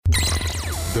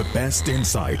The best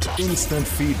insight, instant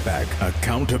feedback,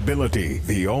 accountability.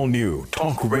 The all-new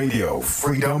Talk Radio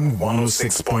Freedom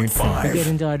 106.5. We get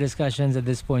into our discussions at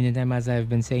this point in time. As I've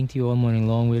been saying to you all morning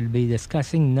long, we'll be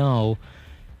discussing now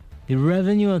the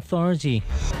Revenue Authority.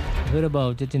 I heard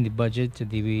about it in the budget.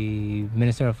 The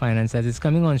Minister of Finance says it's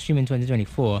coming on stream in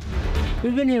 2024.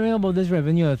 We've been hearing about this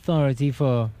Revenue Authority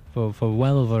for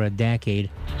well over a decade.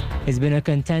 It's been a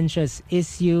contentious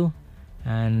issue,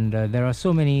 and there are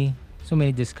so many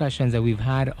discussions that we've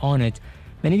had on it.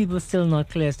 Many people still not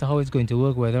clear as to how it's going to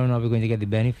work, whether or not we're going to get the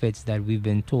benefits that we've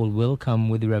been told will come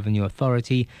with the Revenue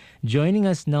Authority. Joining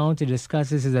us now to discuss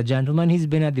this is a gentleman. He's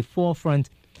been at the forefront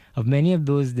of many of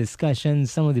those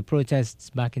discussions, some of the protests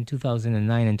back in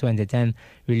 2009 and 2010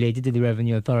 related to the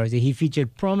Revenue Authority. He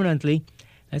featured prominently.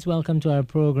 Let's welcome to our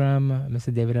program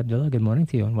Mr. David Abdullah. Good morning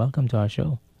to you and welcome to our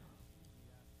show.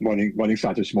 Morning,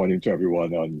 Satish. Morning to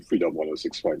everyone on Freedom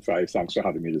 106.5. Thanks for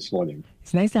having me this morning.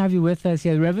 It's nice to have you with us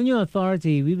here. The Revenue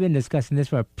Authority, we've been discussing this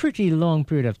for a pretty long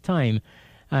period of time,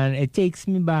 and it takes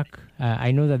me back. I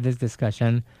know that this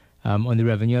discussion on the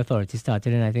Revenue Authority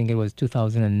started in, I think it was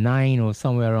 2009 or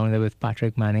somewhere around there, with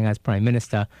Patrick Manning as Prime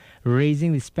Minister,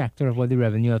 raising the specter of what the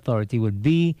Revenue Authority would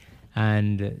be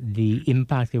and the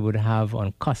impact it would have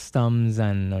on customs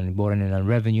and on border and on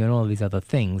revenue and all these other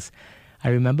things. I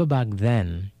remember back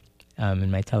then, in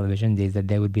my television days, that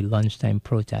there would be lunchtime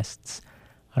protests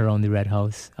around the Red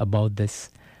House about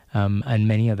this and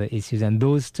many other issues. And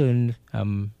those turned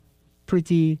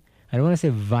pretty, I don't want to say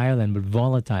violent, but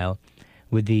volatile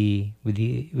with the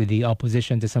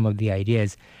opposition to some of the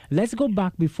ideas. Let's go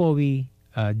back before we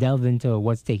delve into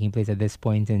what's taking place at this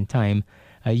point in time.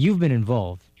 You've been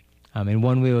involved in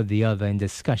one way or the other in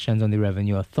discussions on the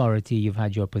Revenue Authority. You've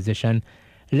had your position.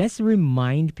 Let's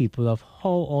remind people of how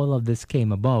all of this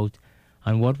came about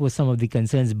and what were some of the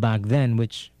concerns back then,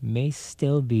 which may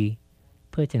still be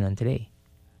pertinent today.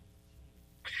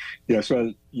 Yes,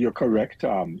 well, you're correct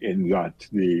in that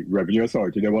the Revenue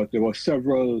Authority, there were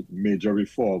several major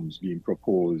reforms being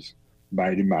proposed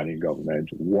by the Manning government.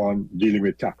 One, dealing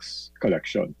with tax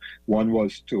collection. One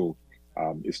was to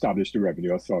establish the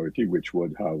Revenue Authority, which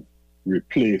would have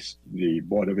replaced the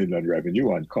Board of Inland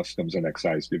Revenue and Customs and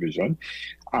Excise Division.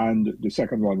 And the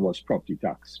second one was property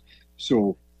tax.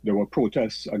 So there were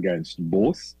protests against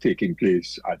both taking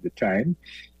place at the time.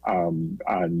 And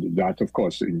that, of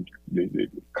course,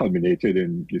 culminated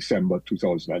in December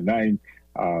 2009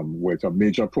 with a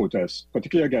major protest,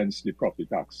 particularly against the property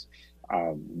tax.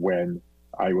 When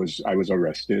I was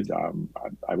arrested,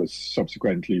 I was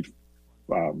subsequently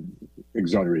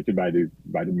exonerated in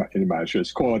the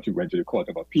magistrate's court. We went to the Court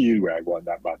of Appeal, where I won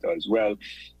that matter as well,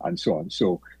 and so on.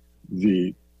 So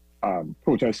the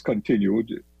protests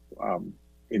continued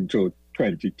into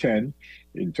 2010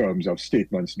 in terms of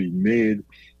statements being made,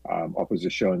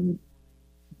 opposition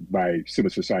by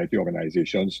civil society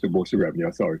organizations to both the Revenue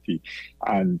Authority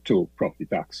and to property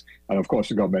tax. And of course,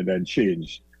 the government then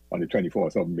changed on the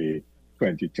 24th of May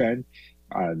 2010,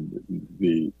 and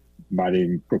the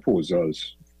Manning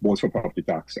proposals, both for property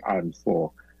tax and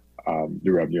for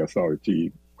the Revenue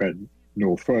Authority, went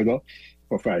no further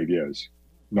for 5 years.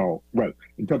 Now, well,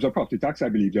 in terms of property tax, I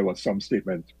believe there was some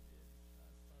statement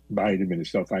by the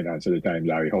Minister of Finance at the time,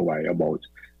 Larry Hawaii, about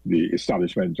the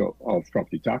establishment of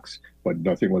property tax, but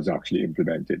nothing was actually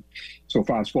implemented. So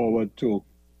fast forward to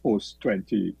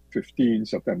post-2015,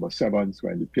 September 7th,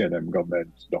 when the PNM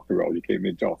government, Dr. Rowley, came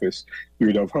into office, you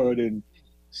would have heard in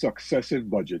successive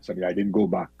budgets. I mean, I didn't go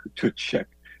back to check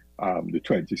the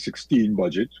 2016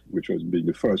 budget, which was being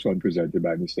the first one presented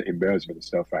by Mr. Imbe as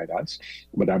Minister of Finance.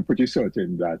 But I'm pretty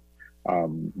certain that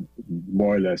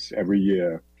more or less every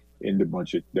year in the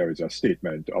budget, there is a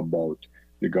statement about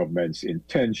the government's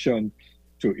intention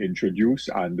to introduce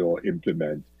and or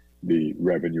implement the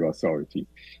Revenue Authority.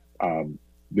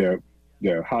 There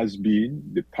has been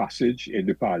the passage in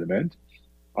the Parliament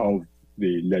of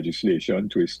the legislation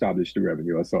to establish the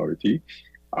Revenue Authority.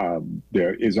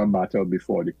 There is a matter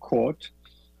before the court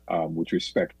with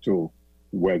respect to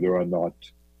whether or not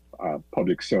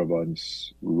public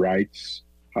servants' rights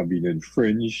have been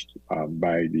infringed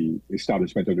by the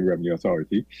establishment of the Revenue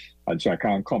Authority. And so I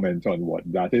can't comment on what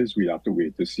that is. We have to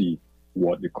wait to see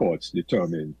what the courts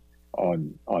determine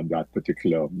on that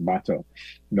particular matter.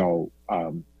 Now,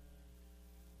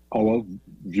 our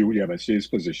view, the MSA's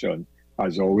position,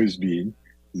 has always been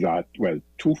that, well,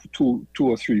 two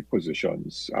or three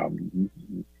positions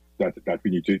that we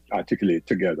need to articulate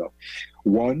together.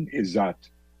 One is that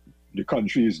the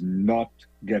country is not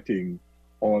getting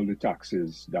all the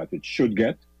taxes that it should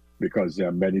get, because there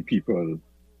are many people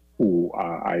who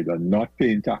are either not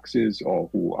paying taxes or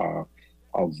who are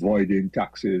avoiding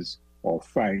taxes or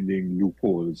finding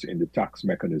loopholes in the tax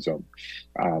mechanism.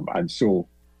 And so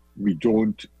we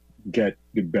don't get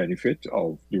the benefit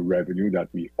of the revenue that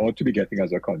we ought to be getting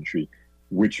as a country,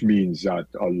 which means that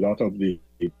a lot of the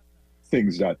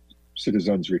things that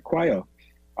citizens require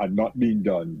are not being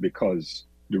done because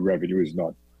the revenue is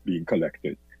not being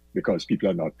collected, because people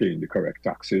are not paying the correct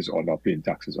taxes or not paying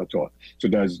taxes at all. So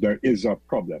there is a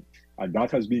problem. And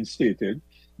that has been stated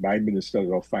by Ministers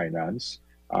of Finance,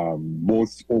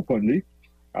 both openly.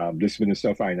 This Minister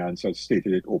of Finance has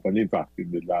stated it openly. In fact,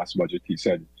 in the last budget, he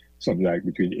said something like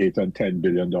between $8 and $10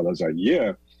 billion a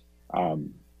year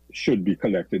should be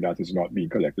collected. That is not being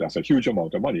collected. That's a huge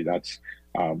amount of money. That's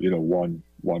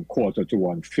one quarter to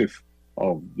 1/5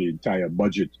 of the entire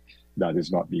budget that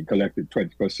is not being collected.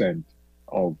 20%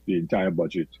 of the entire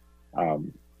budget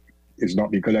is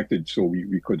not being collected. So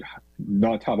we could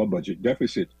not have a budget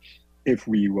deficit if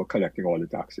we were collecting all the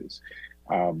taxes.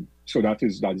 So that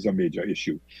is a major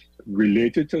issue.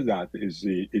 Related to that is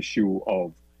the issue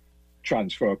of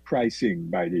transfer pricing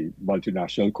by the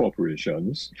multinational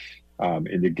corporations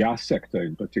in the gas sector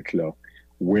in particular,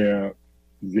 where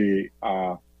they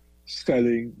are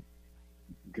selling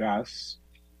gas,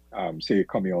 say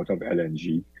coming out of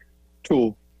LNG,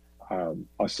 to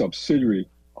a subsidiary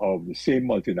of the same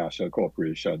multinational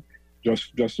corporation.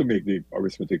 Just to make the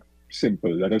arithmetic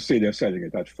simple, let us say they're selling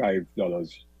it at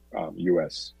 $5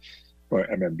 US per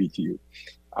MMBTU,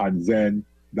 and then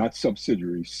that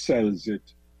subsidiary sells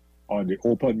it on the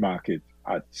open market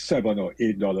at $7 or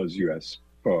 $8 US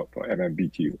per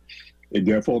MMBTU. It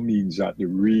therefore means that the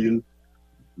real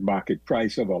market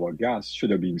price of our gas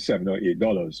should have been $7 or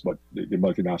 $8, but the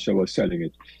multinational was selling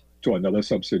it to another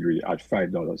subsidiary at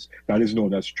 $5. That is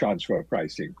known as transfer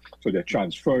pricing. So they're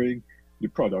transferring the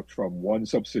product from one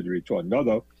subsidiary to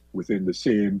another within the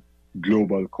same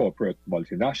global corporate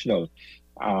multinational,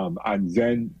 and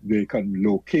then they can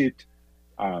locate,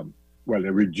 they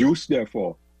reduce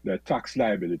therefore their tax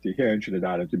liability here in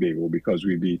Trinidad and Tobago, because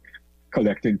we'll be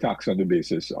collecting tax on the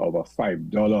basis of a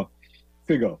 $5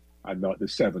 figure and not the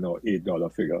 $7 or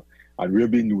 $8 figure. And we'll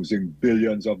be losing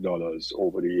billions of dollars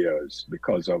over the years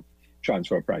because of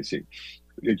transfer pricing.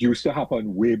 It used to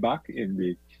happen way back in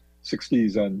the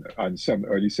 60s and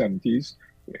early 70s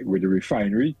with the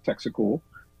refinery. Texaco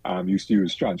used to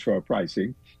use transfer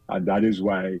pricing, and that is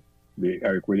why the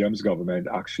Eric Williams government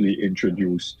actually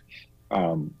introduced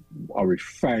a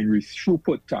refinery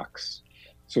throughput tax,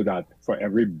 so that for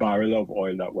every barrel of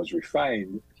oil that was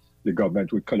refined, the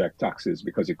government would collect taxes,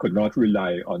 because it could not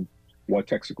rely on what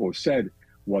Texaco said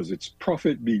was its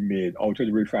profit being made out of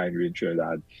the refinery in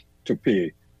Trinidad to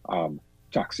pay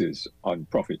taxes on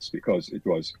profits, because it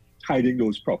was hiding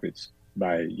those profits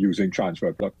by using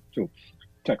transfer product. So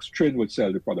TexTrin would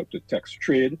sell the product to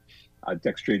TexTrade, and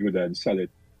TexTrade would then sell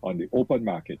it on the open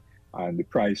market. And the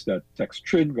price that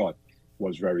TexTrin got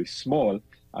was very small,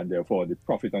 and therefore the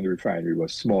profit on the refinery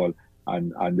was small,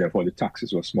 and therefore the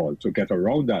taxes were small. To get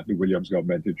around that, the Williams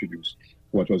government introduced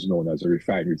what was known as a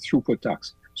refinery throughput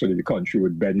tax, so that the country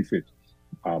would benefit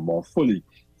more fully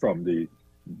from the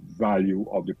value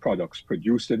of the products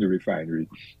produced in the refinery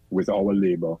with our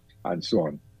labor and so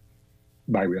on,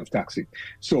 by way of taxing.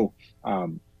 So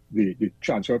the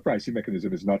transfer pricing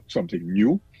mechanism is not something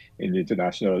new in the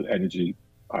international energy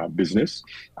business,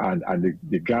 and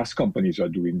the gas companies are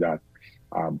doing that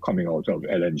coming out of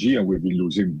LNG, and we'll be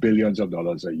losing billions of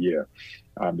dollars a year.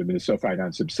 The Minister of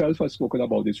Finance himself has spoken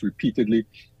about this repeatedly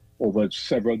over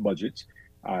several budgets,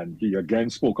 and he again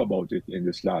spoke about it in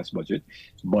this last budget.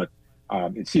 But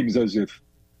it seems as if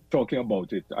talking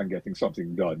about it and getting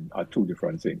something done are two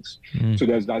different things. So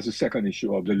that's the second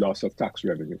issue of the loss of tax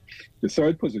revenue. The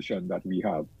third position that we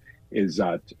have is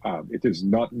that it is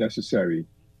not necessary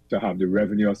to have the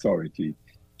Revenue Authority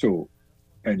to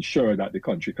ensure that the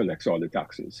country collects all the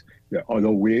taxes. There are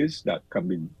other ways that can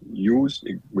be used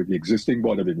with the existing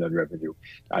Board of Inland Revenue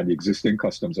and the existing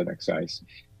Customs and Excise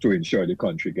to ensure the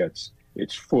country gets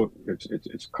its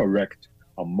correct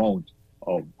amount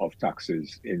of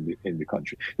taxes in the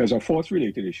country. There's a fourth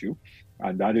related issue,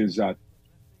 and that is that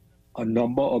a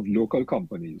number of local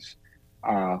companies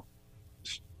are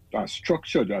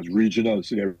structured as regional.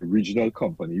 So they're regional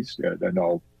companies. They're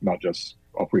now not just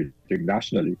operating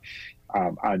nationally.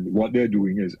 And what they're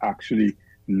doing is actually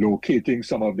locating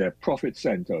some of their profit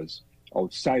centers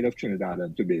outside of Trinidad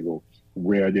and Tobago,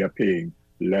 where they're paying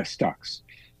less tax.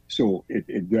 So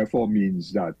it therefore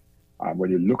means that when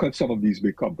you look at some of these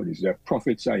big companies, their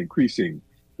profits are increasing.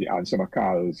 The Ansa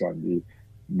McAls and the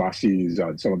Massey's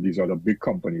and some of these other big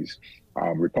companies,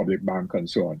 Republic Bank and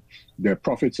so on, their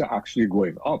profits are actually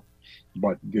going up,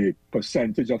 but the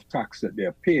percentage of tax that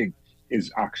they're paying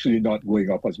is actually not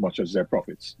going up as much as their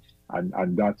profits.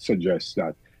 And that suggests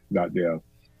that they're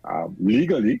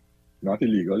legally, not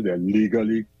illegal, they're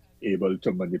legally able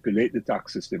to manipulate the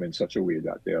tax system in such a way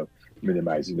that they're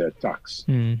minimizing their tax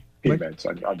payments.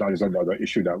 And that is another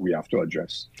issue that we have to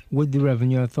address. With the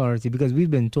Revenue Authority, because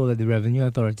we've been told that the Revenue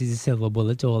Authority is a silver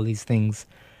bullet to all these things.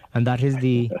 And that is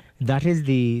the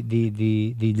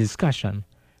discussion.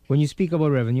 When you speak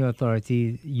about Revenue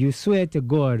Authority, you swear to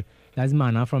God that's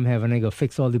manna from heaven and go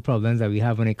fix all the problems that we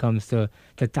have when it comes to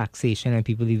taxation and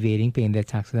people evading paying their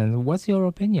taxes. And what's your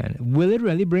opinion? Will it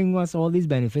really bring us all these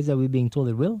benefits that we're being told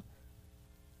it will?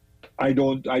 I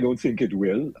don't think it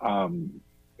will.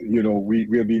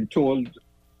 We have been told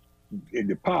in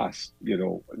the past,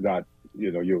 that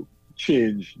you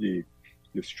change the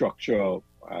structure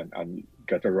and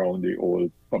get around the old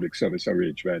public service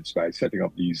arrangements by setting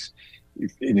up these,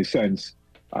 in a sense,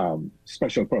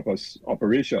 special purpose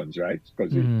operations, right?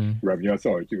 Because the Revenue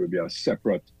Authority will be a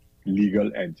separate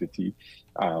legal entity.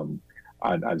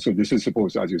 And so this is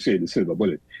supposed to, as you say, the silver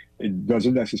bullet. It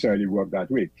doesn't necessarily work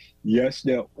that way. Yes,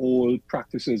 there are old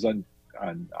practices and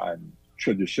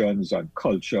traditions and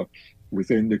culture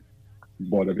within the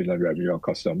Board of Inland Revenue and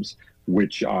Customs,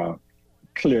 which are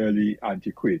clearly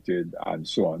antiquated and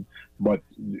so on. But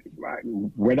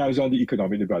when I was on the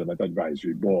Economic Development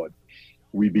Advisory Board,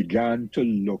 we began to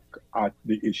look at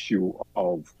the issue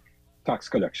of tax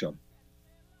collection.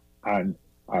 And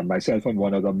myself and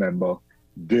one other member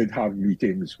did have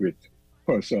meetings with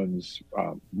persons,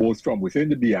 both from within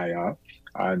the BIR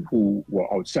and who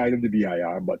were outside of the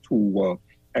BIR, but who were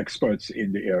experts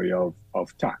in the area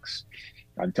of tax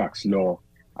and tax law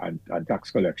and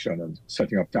tax collection and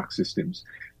setting up tax systems.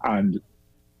 And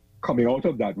coming out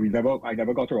of that, I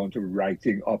never got around to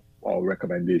writing up our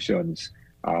recommendations.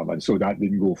 And so that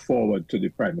didn't go forward to the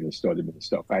Prime Minister or the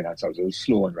Minister of Finance. I was a little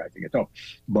slow on writing it up.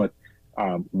 But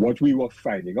what we were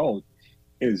finding out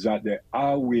is that there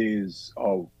are ways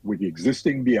with the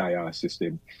existing BIR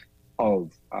system,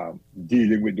 of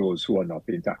dealing with those who are not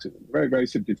paying taxes. Very, very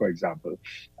simply, for example,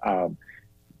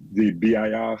 the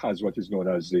BIR has what is known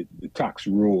as the tax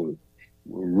roll.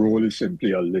 Roll is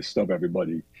simply a list of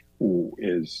everybody who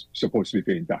is supposed to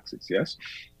be paying taxes, yes?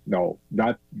 Now,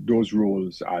 those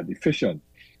rolls are deficient,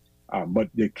 but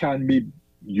they can be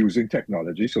using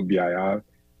technology. So BIR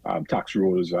tax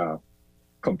rolls are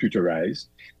computerized,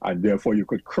 and therefore you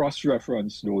could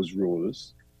cross-reference those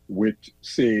rolls with,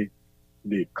 say,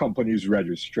 the company's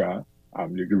registrar,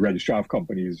 the registrar of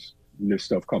companies,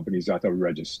 list of companies that are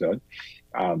registered,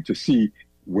 to see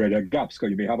where there are gaps, because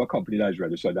you may have a company that is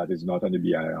registered that is not on the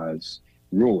BIR's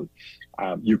roll.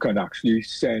 You can actually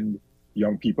send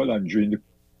young people, and during the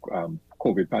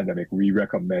COVID pandemic, we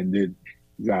recommended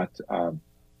that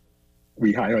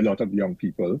we hire a lot of young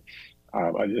people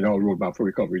in our Roadmap for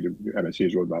Recovery, the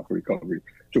MSA's Roadmap for Recovery,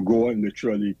 to go and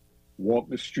literally walk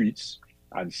the streets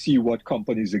and see what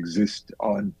companies exist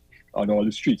on all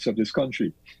the streets of this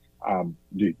country.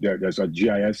 There's a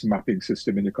GIS mapping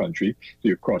system in the country. So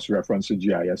you cross-reference the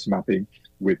GIS mapping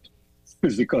with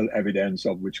physical evidence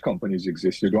of which companies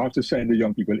exist. You don't have to send the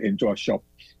young people into a shop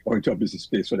or into a business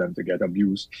space for them to get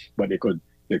abused, but they could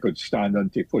stand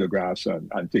and take photographs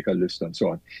and take a list and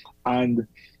so on. And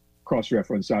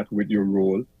cross-reference that with your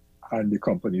role and the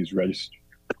company's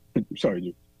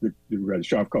the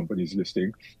registrar of companies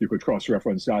listing. You could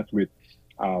cross-reference that with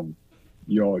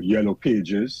your yellow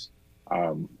pages.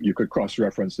 You could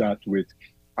cross-reference that with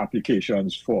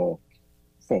applications for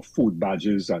food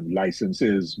badges and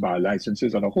licenses, bar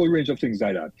licenses, and a whole range of things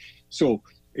like that. So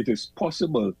it is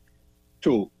possible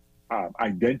to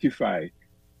identify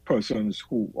persons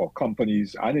or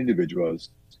companies and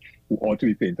individuals who ought to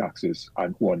be paying taxes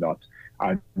and who are not,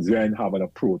 and then have an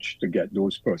approach to get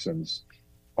those persons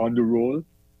on the roll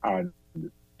and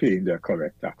paying their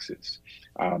correct taxes.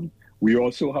 We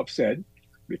also have said,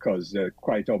 because there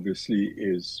quite obviously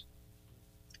is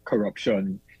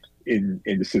corruption in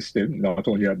the system, not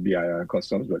only at BIR and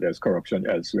Customs, but there's corruption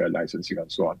elsewhere, licensing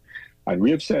and so on. And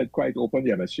we have said quite openly,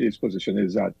 MSG's position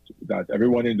is that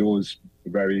everyone in those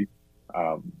very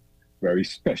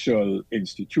special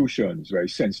institutions, very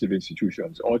sensitive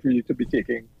institutions, ought really to be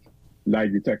taking lie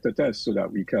detector tests so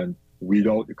that we can weed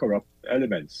out the corrupt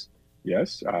elements.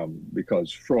 Yes,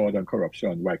 because fraud and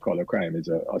corruption, white-collar crime is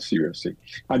a serious thing.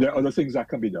 And there are other things that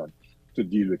can be done to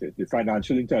deal with it. The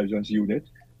Financial Intelligence Unit,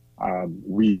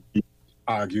 we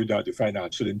argue that the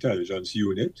Financial Intelligence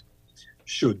Unit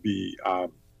should be,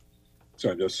 so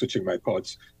I'm just switching my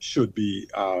thoughts, should be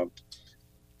of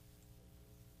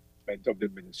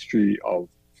the Ministry of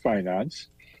Finance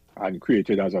and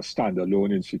created as a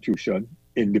standalone institution,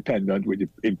 independent with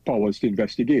the powers to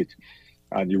investigate.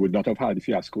 And you would not have had the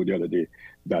fiasco the other day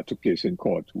that took place in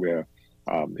court where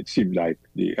it seemed like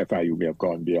the FIU may have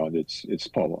gone beyond its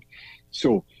power.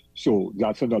 So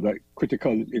that's another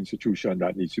critical institution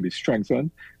that needs to be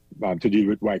strengthened to deal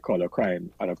with white-collar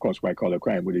crime. And of course, white-collar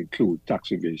crime would include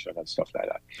tax evasion and stuff like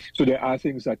that. So there are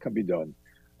things that can be done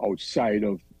outside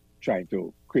of trying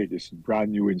to create this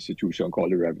brand new institution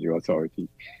called the Revenue Authority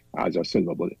as a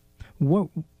silver bullet.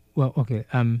 Well, okay.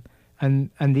 And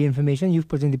the information you've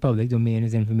put in the public domain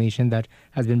is information that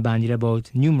has been bandied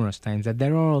about numerous times, that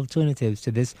there are alternatives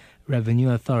to this Revenue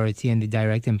Authority and the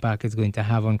direct impact it's going to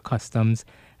have on customs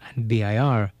and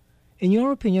BIR. In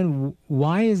your opinion,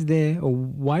 why does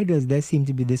there seem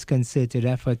to be this concerted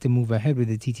effort to move ahead with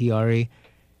the TTRA,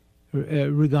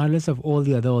 regardless of all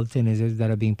the other alternatives that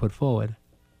are being put forward?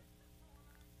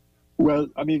 Well,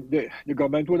 I mean, the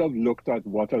government would have looked at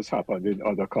what has happened in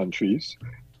other countries,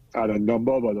 and a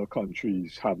number of other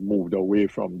countries have moved away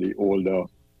from the older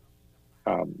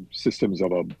systems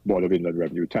of a Board of Inland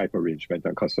Revenue type arrangement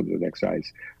and Customs and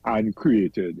Excise, and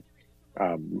created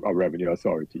a revenue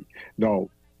authority. Now,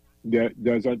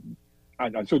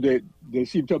 so they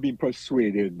seem to have been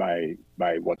persuaded by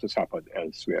what has happened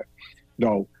elsewhere.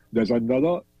 Now, there's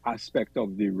another aspect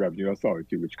of the revenue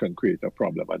authority which can create a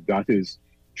problem, and that is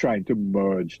trying to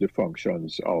merge the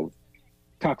functions of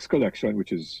tax collection,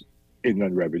 which is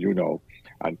inland revenue now,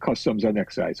 and customs and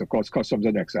excise. Of course, customs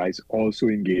and excise also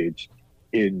engage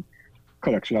in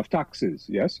collection of taxes,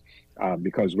 yes,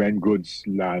 because when goods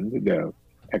land, there are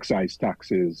excise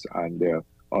taxes and there are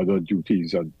other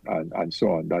duties and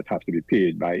so on that have to be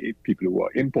paid by people who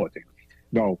are importing.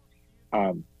 Now,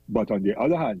 but on the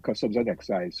other hand, customs and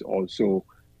excise also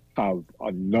have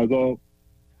another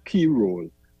key role,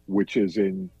 which is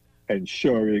in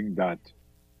ensuring that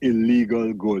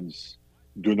illegal goods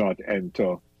do not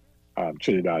enter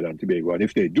Trinidad and Tobago. And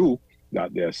if they do,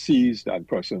 that they're seized and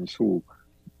persons who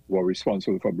were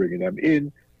responsible for bringing them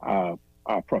in are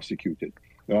prosecuted.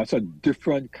 Now, that's a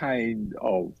different kind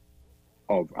of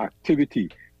activity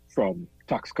from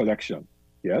tax collection,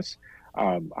 yes?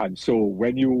 And so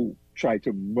when you try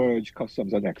to merge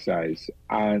customs and excise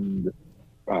and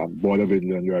Board of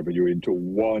Inland Revenue into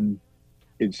one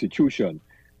institution,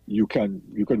 you can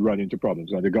run into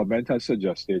problems. Now, the government has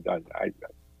suggested that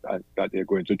they're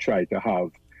going to try to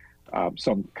have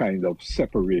some kind of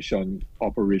separation,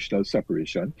 operational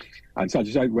separation. And such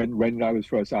as when I was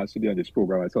first asked to be on this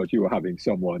program, I thought you were having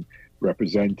someone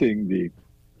representing the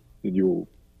new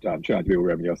Trinidad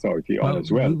Revenue Authority on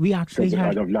as well. We've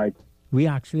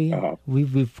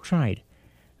tried.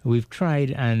 We've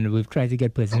tried, and we've tried to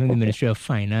get persons from the Ministry of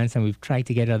Finance, and we've tried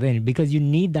to get other in, because you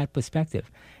need that perspective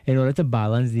in order to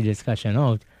balance the discussion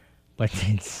out. But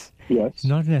it's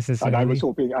not necessary. And I was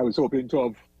hoping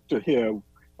to hear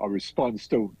a response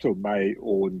to my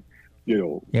own,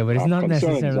 but it's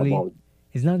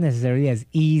not necessarily as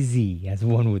easy as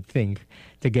one would think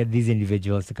to get these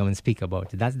individuals to come and speak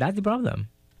about it. That's the problem.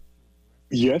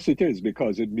 Yes, it is,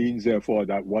 because it means therefore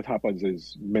that what happens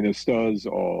is ministers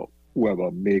or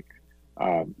whoever make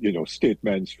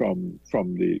statements from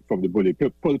the bully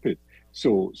pulpit.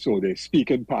 So they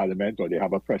speak in Parliament, or they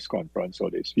have a press conference,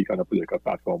 or they speak on a political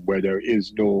platform where there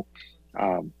is no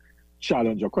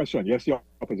challenge or question. Yes, the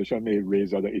opposition may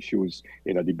raise other issues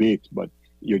in a debate, but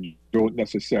you don't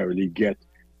necessarily get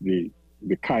the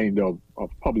kind of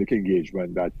public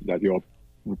engagement that your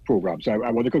program. So I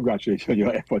want to congratulate you on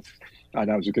your efforts, and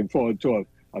I was looking forward to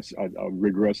a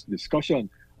rigorous discussion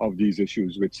of these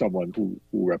issues with someone who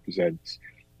represents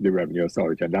the Revenue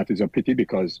Authority. And that is a pity,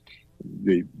 because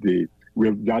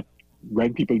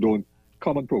when people don't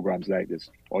come on programs like this,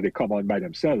 or they come on by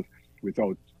themselves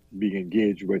without being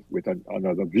engaged with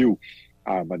another view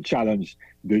and challenged,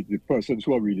 the persons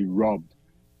who are really robbed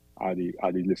are the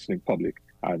listening public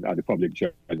and the public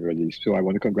generally. So I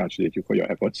want to congratulate you for your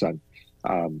efforts. And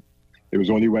it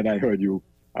was only when I heard you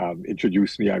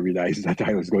introduce me, I realized that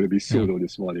I was going to be solo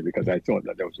this morning, because I thought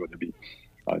that there was going to be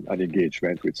an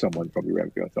engagement with someone from the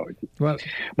Revenue Authority. Well,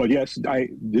 but yes,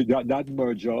 that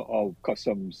merger of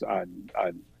customs and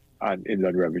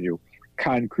inland revenue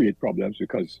can create problems,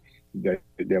 because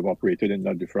they've operated in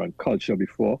a different culture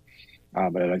before.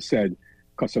 And as I said,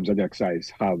 customs and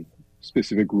excise have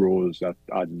specific roles that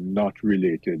are not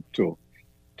related to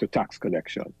tax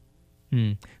collection.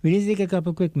 We need to take a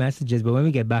couple quick messages, but when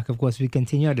we get back, of course, we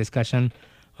continue our discussion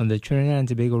on the Trinidad and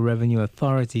Tobago Revenue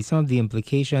Authority, some of the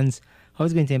implications, how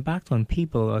it's going to impact on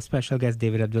people. Our special guest,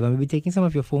 David Abdullah, will be taking some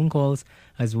of your phone calls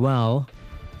as well.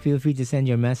 Feel free to send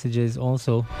your messages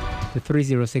also to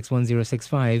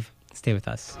 306-1065. Stay with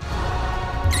us.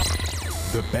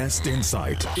 The best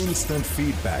insight, instant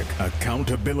feedback,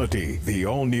 accountability. The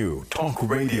all-new Talk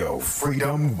Radio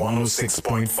Freedom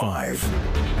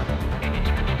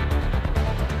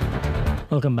 106.5.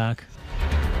 Welcome back.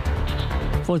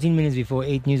 14 minutes before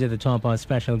 8 news at the top. Our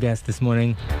special guest this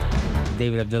morning,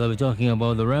 David Abdullah. We're talking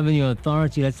about the Revenue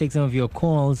Authority. Let's take some of your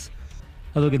calls.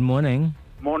 Hello, good morning.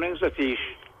 Morning, Satish.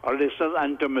 Our listeners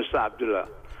and to Mr. Abdullah.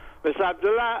 Mr.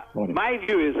 Abdullah, Morning. my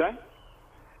view is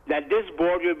that this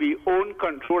board will be owned,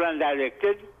 controlled, and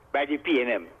directed by the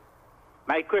PNM.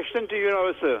 My question to you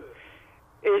now, sir,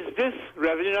 is this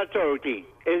Revenue Authority,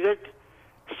 is it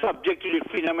subject to the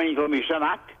Freedom of Information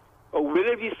Act, or will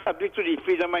it be subject to the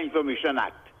Freedom of Information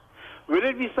Act? Will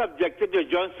it be subjected to the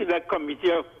Joint Select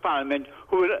Committee of Parliament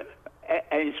who will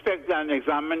inspect and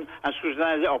examine and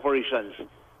scrutinize the operations?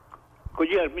 Could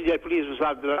you help me there, please, Mr.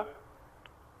 Abdullah?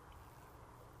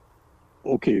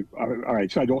 Okay, all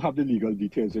right. So I don't have the legal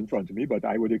details in front of me, but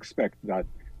I would expect that,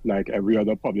 like every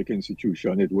other public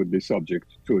institution, it would be subject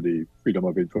to the Freedom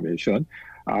of Information.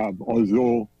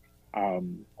 Although,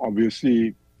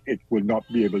 obviously, it would not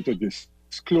be able to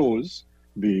disclose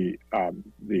the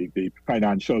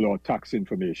financial or tax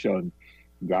information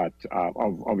that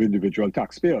of individual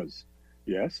taxpayers.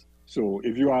 Yes. So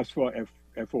if you ask for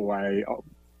FOI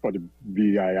for the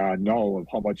BIR now of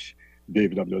how much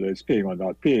David Abdullah is paying or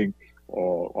not paying,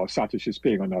 or Satish is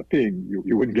paying or not paying,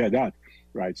 you wouldn't get that,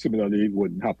 right? Similarly, it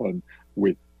wouldn't happen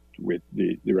with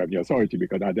the Revenue Authority,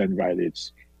 because that then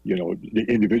violates, the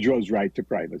individual's right to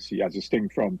privacy as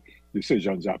distinct from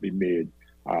decisions that be made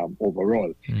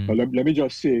overall. But let me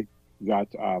just say that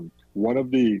one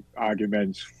of the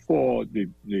arguments for the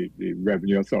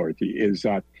Revenue Authority is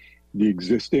that the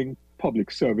existing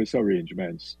public service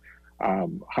arrangements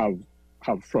have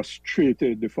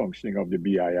frustrated the functioning of the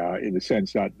BIR, in the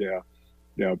sense that there are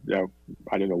I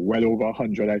don't know, well over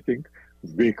 100, I think,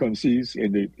 vacancies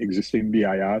in the existing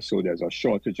BIR. So there's a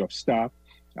shortage of staff,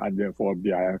 and therefore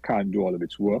BIR can't do all of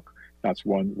its work. That's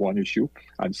one issue.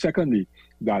 And secondly,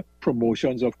 that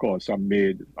promotions, of course, are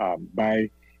made by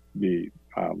the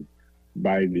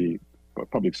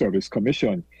Public Service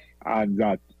Commission, and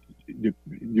that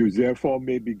you therefore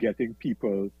may be getting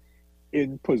people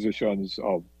in positions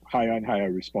of higher and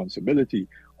higher responsibility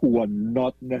who are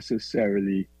not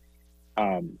necessarily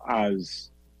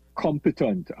as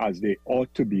competent as they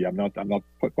ought to be. I'm not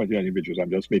pointing at individuals.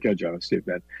 I'm just making a general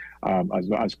statement.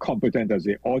 As competent as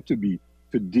they ought to be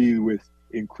to deal with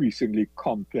increasingly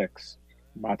complex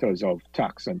matters of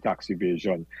tax and tax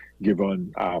evasion,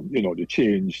 given the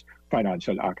changed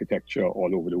financial architecture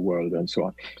all over the world and so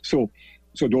on. So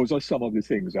those are some of the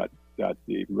things that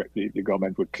the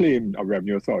government would claim a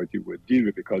Revenue Authority would deal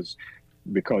with, because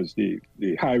the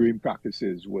hiring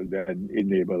practices will then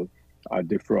enable a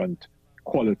different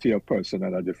quality of person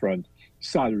and a different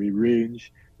salary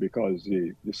range, because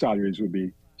the salaries will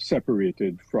be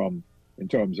separated from, in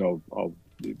terms of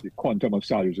the quantum of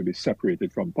salaries will be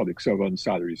separated from public servant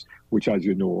salaries, which, as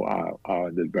you know, are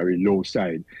on the very low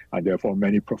side, and therefore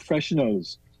many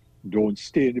professionals don't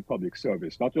stay in the public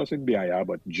service, not just in BIR,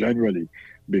 but generally,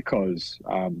 because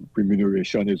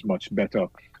remuneration is much better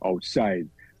outside,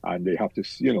 and they have to,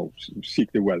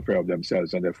 seek the welfare of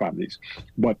themselves and their families.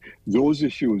 But those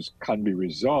issues can be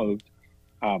resolved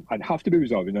and have to be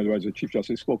resolved. In other words, the Chief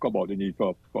Justice spoke about the need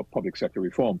for public sector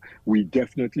reform. We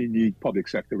definitely need public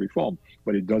sector reform,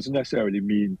 but it doesn't necessarily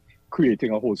mean creating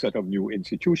a whole set of new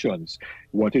institutions.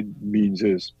 What it means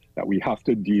is that we have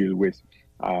to deal with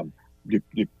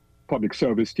the public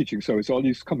service, teaching service. All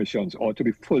these commissions ought to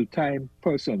be full-time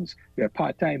persons. They're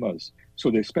part-timers. So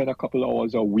they spend a couple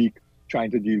hours a week trying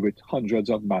to deal with hundreds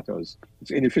of matters.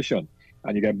 It's inefficient,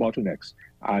 and you get bottlenecks.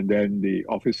 And then the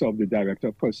Office of the Director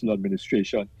of Personal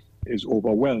Administration is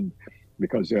overwhelmed,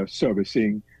 because they're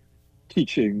servicing,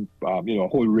 teaching, a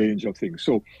whole range of things.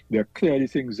 So there are clearly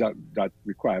things that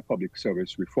require public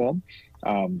service reform,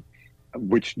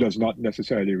 which does not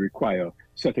necessarily require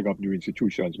setting up new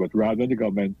institutions, but rather the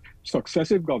government,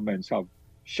 successive governments have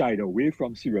shied away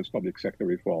from serious public sector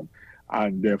reform,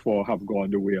 and therefore have gone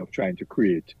the way of trying to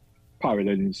create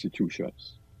parallel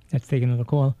institutions. Let's take another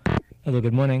call. Hello,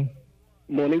 good morning.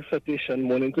 Morning, Satish, and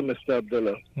morning to Mr.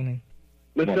 Abdullah. Morning.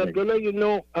 Mr. Abdullah,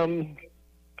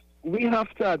 we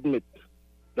have to admit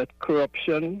that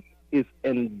corruption is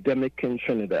endemic in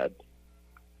Trinidad.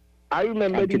 I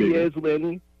remember the years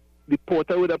when the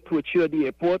porter would approach you at the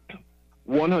airport,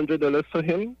 $100 for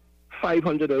him,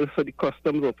 $500 for the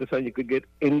customs officer, and you could get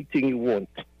anything you want.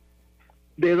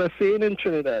 There's a saying in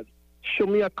Trinidad, show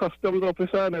me a customs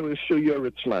officer and I will show you a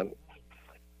rich man.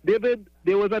 David,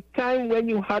 there was a time when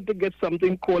you had to get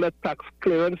something called a tax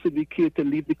clearance certificate to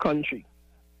leave the country.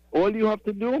 All you have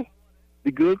to do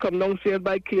The girl come downstairs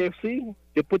by KFC,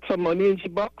 you put some money in the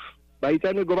box. By the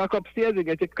time you go back upstairs, you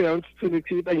get your clearance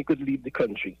certificate and you could leave the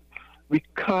country. We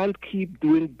can't keep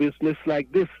doing business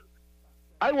like this.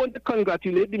 I want to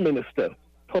congratulate the minister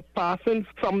for passing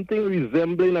something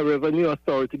resembling a revenue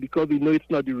authority because we know it's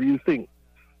not the real thing.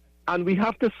 And we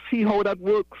have to see how that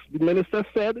works. The minister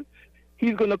said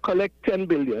he's going to collect 10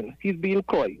 billion. He's being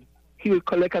coy. He will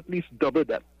collect at least double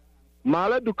that.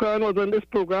 Mala Dukhan was on this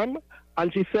program,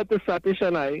 and she said to Satish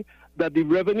and I that the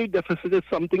revenue deficit is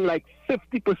something like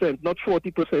 50%, not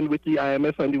 40%, which the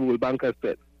IMF and the World Bank has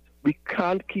said. We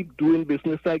can't keep doing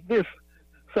business like this.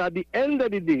 So at the end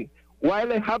of the day,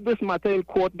 while I have this matter in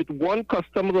court with one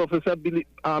customs officer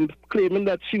claiming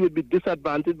that she would be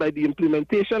disadvantaged by the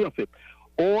implementation of it,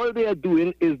 all they are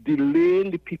doing is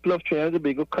delaying the people of Trinidad and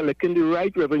Tobago collecting the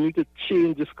right revenue to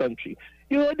change this country.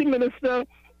 You heard the minister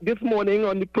this morning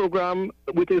on the program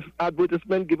with his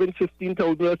advertisement giving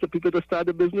 $15,000 to people to start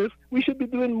a business. We should be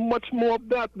doing much more of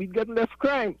that. We'd get less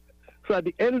crime. So at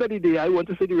the end of the day, I want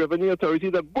to say the Revenue Authority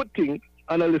is a good thing,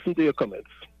 and I listen to your comments.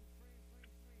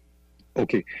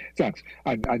 Okay, thanks.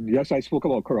 And yes, I spoke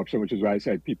about corruption, which is why I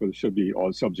said people should be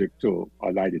all subject to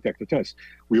a lie detector test.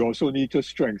 We also need to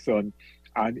strengthen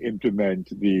and implement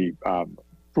the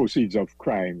proceeds of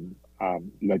crime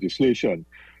legislation,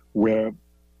 where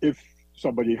if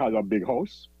somebody has a big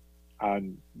house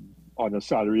and on a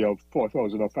salary of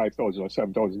 $4,000 or $5,000 or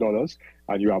 $7,000,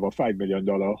 and you have a $5 million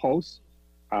house,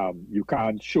 you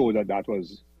can't show that that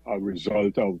was a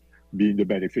result of being the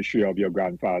beneficiary of your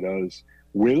grandfather's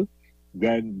will,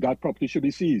 then that property should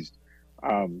be seized.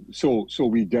 So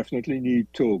we definitely need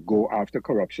to go after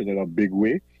corruption in a big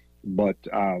way. But,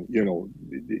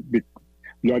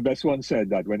 Lloyd Best once said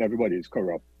that when everybody is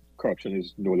corrupt, corruption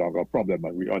is no longer a problem.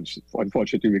 And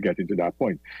unfortunately, we get into that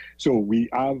point. So we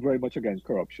are very much against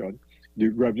corruption. The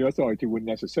Revenue Authority wouldn't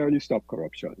necessarily stop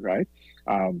corruption, right?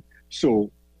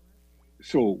 So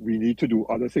we need to do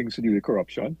other things to deal with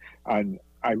corruption. And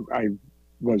I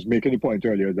was making the point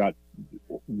earlier that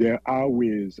there are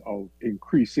ways of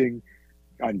increasing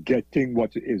and getting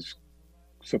what is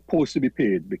supposed to be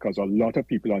paid, because a lot of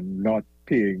people are not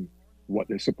paying what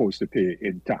they're supposed to pay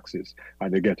in taxes,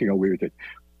 and they're getting away with it.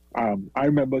 I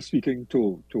remember speaking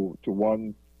to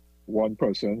one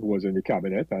person who was in the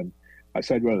cabinet, and I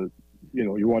said, well,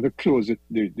 you want to close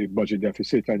the budget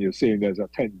deficit, and you're saying there's a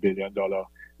 $10 billion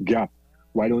gap.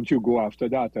 Why don't you go after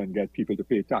that and get people to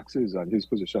pay taxes? And his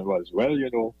position was, well,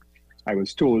 I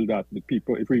was told that the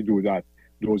people, if we do that,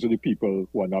 those are the people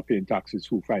who are not paying taxes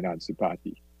who finance the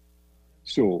party.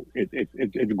 So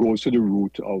it goes to the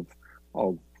root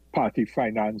of party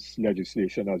finance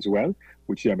legislation as well,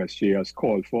 which the MSJ has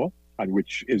called for, and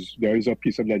there is a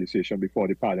piece of legislation before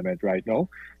the Parliament right now,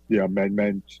 the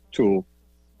amendment to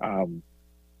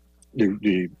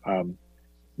the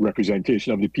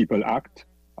Representation of the People Act,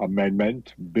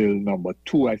 Amendment Bill number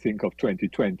 2, I think, of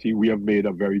 2020. We have made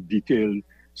a very detailed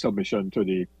submission to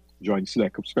the Joint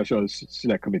Special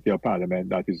Select Committee of Parliament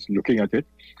that is looking at it,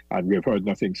 and we have heard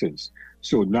nothing since.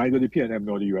 So neither the PNM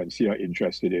nor the UNC are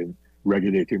interested in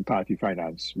regulating party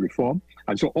finance reform.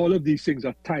 And so all of these things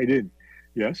are tied in,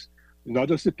 yes? Not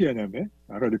just the PNM,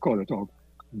 I heard the caller talk,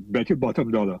 bet your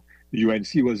bottom dollar, the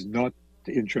UNC was not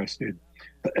interested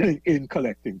in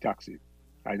collecting taxes.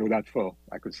 I know that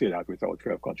I could say that without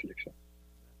fear of contradiction.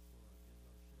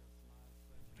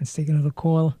 Let's take another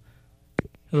call.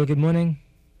 Hello, good morning.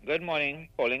 Good morning,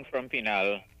 calling from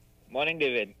Pinal. Morning,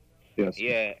 David. Yes.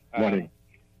 Yeah. Morning.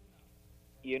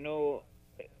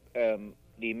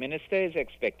 The minister is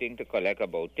expecting to collect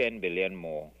about 10 billion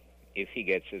more if he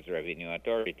gets his revenue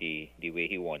authority the way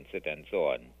he wants it and so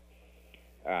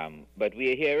on. But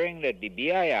we are hearing that the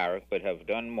BIR could have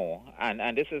done more,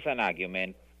 and this is an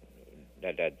argument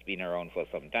that has been around for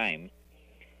some time.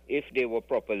 If they were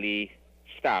properly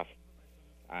staffed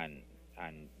and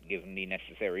given the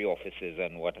necessary offices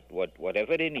and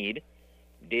whatever they need,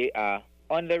 they are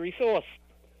under-resourced.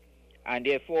 And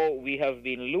therefore, we have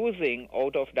been losing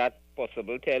out of that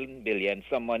possible 10 billion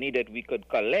some money that we could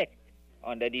collect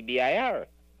under the BIR.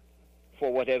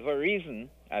 For whatever reason,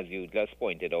 as you just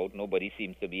pointed out, nobody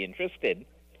seems to be interested,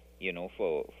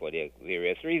 for their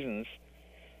various reasons.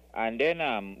 And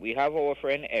then we have our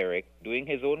friend Eric doing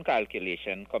his own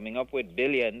calculation, coming up with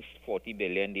billions, 40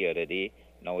 billion the other day,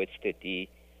 now it's 30.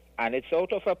 And it's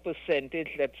out of a percentage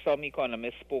that some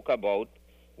economists spoke about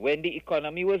when the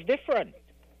economy was different.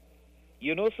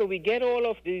 So we get all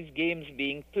of these games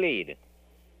being played.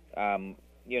 Can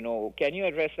you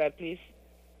address that, please?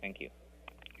 Thank you.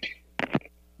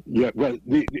 Yeah, well,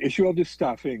 the issue of the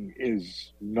staffing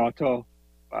is not a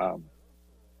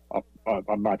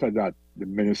matter that the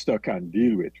minister can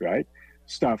deal with, right?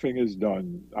 staffing is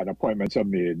done and appointments are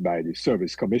made by the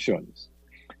service commissions.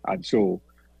 And so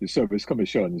the service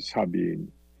commissions have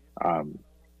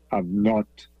not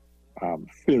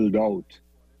filled out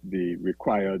the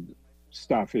required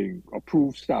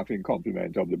approved staffing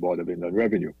complement of the Board of Inland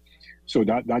Revenue. So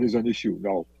that is an issue.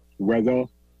 Now, whether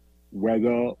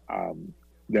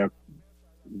there,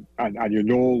 and you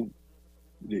know,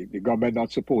 the government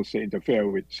not supposed to interfere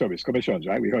with service commissions,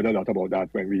 right? We heard a lot about that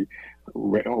when we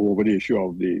went over the issue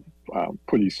of the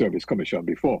police service commission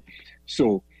before.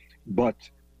 So, but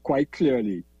quite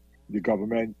clearly, the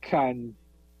government can,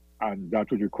 and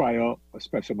that would require a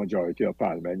special majority of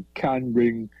Parliament, can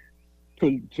bring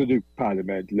to the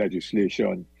Parliament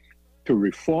legislation to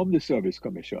reform the service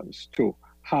commissions, to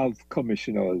have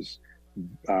commissioners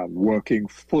working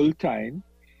full time,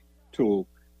 to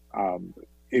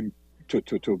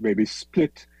maybe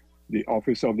split the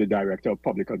office of the Director of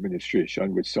Public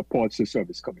Administration, which supports the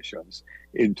service commissions,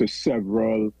 into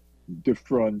several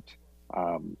different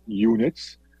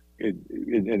units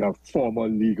in a formal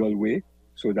legal way,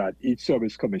 so that each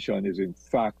service commission is in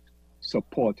fact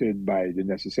supported by the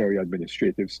necessary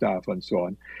administrative staff and so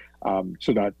on,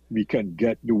 so that we can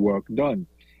get the work done.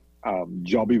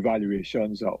 Job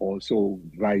evaluations are also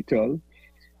vital,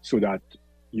 so that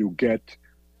you get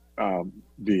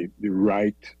the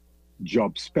right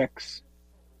job specs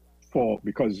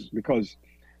because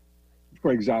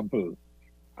for example,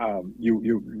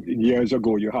 you years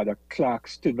ago you had a clerk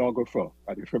stenographer,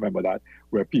 I don't remember that,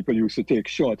 where people used to take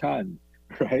shorthand,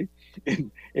 right?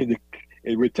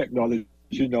 With technology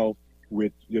now,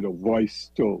 with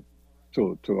voice to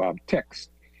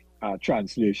text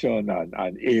translation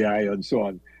and AI and so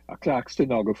on, a clerk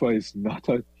stenographer is not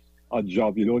a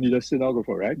job. You don't need a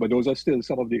stenographer, right? But those are still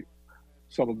some of the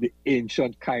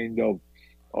ancient kind of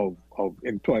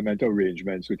employment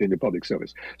arrangements within the public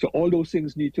service. So all those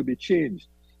things need to be changed,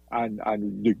 and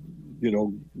the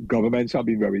governments have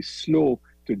been very slow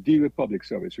to deal with public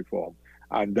service reform,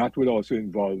 and that would also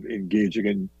involve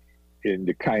engaging in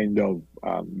the kind of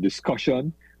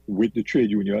discussion with the trade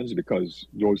unions, because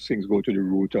those things go to the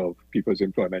root of people's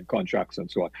employment contracts and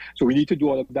so on. So we need to do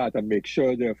all of that and make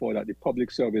sure, therefore, that the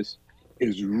public service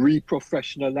is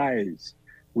re-professionalized.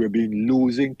 We've been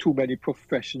losing too many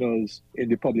professionals in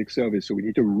the public service, so we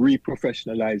need to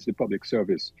re-professionalize the public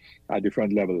service at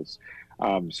different levels,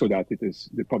 so that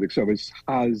the public service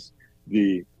has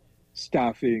the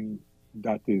staffing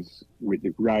that is with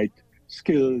the right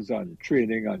skills and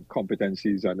training and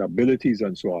competencies and abilities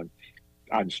and so on,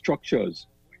 and structures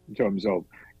in terms of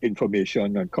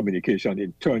information and communication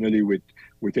internally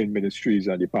within ministries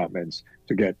and departments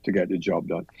to get the job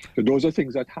done. So those are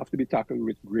things that have to be tackled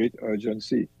with great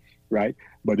urgency, right?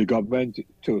 But the government,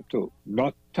 to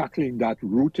not tackling that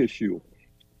root issue,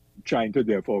 trying to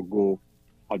therefore go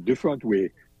a different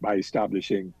way by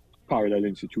establishing parallel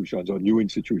institutions or new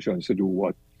institutions to do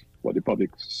what the public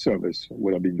service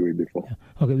would have been doing before. Yeah.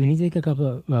 Okay, we need to take a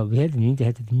couple of, we need to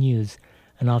head to the news.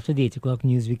 And after the 8 o'clock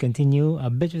news, we continue a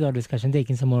bit with our discussion,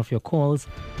 taking some more of your calls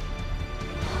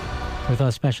with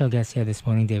our special guest here this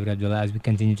morning, David Abdullah, as we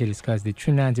continue to discuss the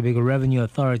Trinidad and Tobago Revenue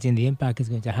Authority and the impact it's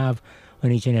going to have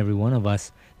on each and every one of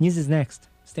us. News is next.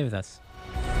 Stay with us.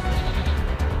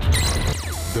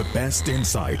 The best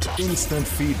insight, instant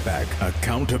feedback,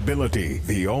 accountability.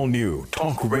 The all-new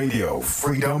Talk Radio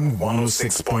Freedom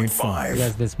 106.5.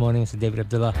 Yes, this morning, Mr. David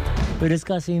Abdullah. We're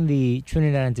discussing the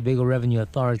Trinidad and Tobago Revenue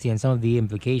Authority and some of the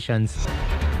implications.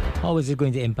 How is it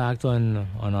going to impact on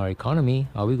our economy?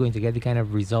 Are we going to get the kind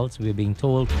of results we're being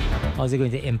told? How is it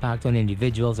going to impact on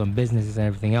individuals, on businesses, and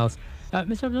everything else?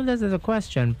 Mr. Abdullah, there's a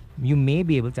question you may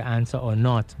be able to answer or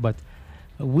not, but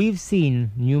we've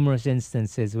seen numerous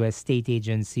instances where state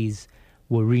agencies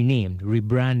were renamed,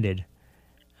 rebranded,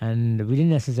 and we didn't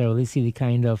necessarily see the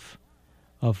kind of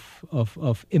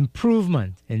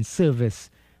improvement in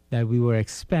service that we were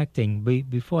expecting. But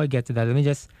before I get to that, let me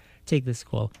just take this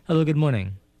call. Hello, good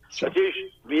morning. Satish,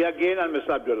 me again and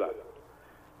Mr. Abdullah.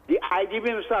 The IDB,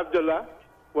 Mr. Abdullah,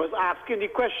 was asking the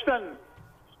question,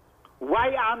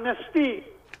 why amnesty?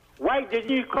 Why didn't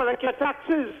you collect your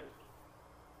taxes?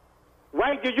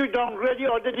 Why did you downgrade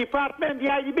the other department, the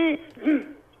IDB?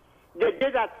 They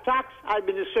did a tax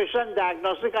administration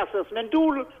diagnostic assessment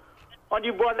tool on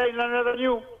the Board of Inland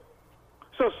Revenue.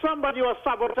 So somebody was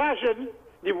sabotaging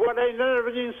the Board of Inland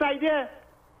Revenue inside there.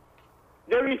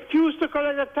 They refused to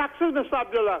collect the taxes, Mr.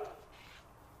 Abdullah.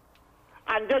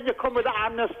 And then you come with the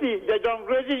amnesty. They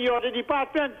downgraded the other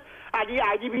department. And the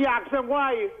IDB asked them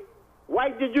why. Why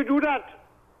did you do that?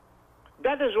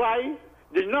 That is why,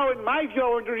 now in my view, I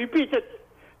want to repeat it,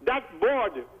 that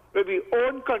board will be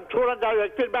owned, controlled, and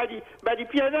directed by the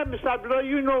PNM. Mr. Abdullah,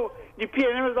 you know, The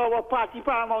PNM is our party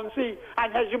paramountcy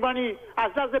and hegemony,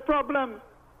 and that's the problem.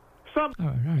 All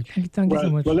right. Thank you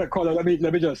so much. Well, let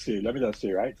me just say,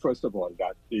 right, first of all,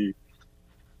 that the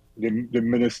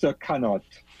minister cannot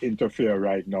interfere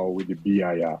right now with the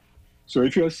BIR. So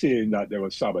if you're saying that there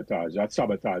was sabotage, that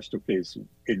sabotage took place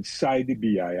inside the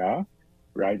BIR,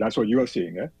 right? That's what you're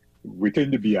saying,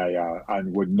 within the BIR,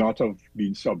 and would not have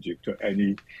been subject to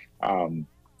any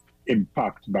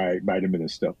impact by the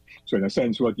minister. So in a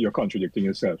sense, what you're contradicting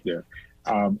yourself there.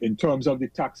 In terms of the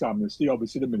tax amnesty,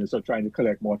 obviously the minister trying to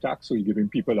collect more tax, so he's giving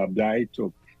people a right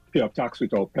to pay up tax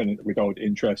without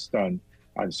interest and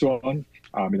so on,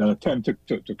 in an attempt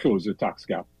to close the tax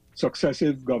gap.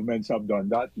 Successive governments have done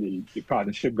that. The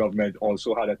partnership government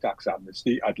also had a tax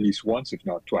amnesty at least once, if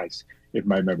not twice, if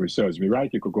my memory serves me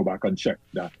right. You could go back and check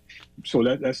that. So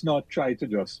let's not try to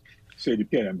just say the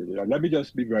PNM did it. Let me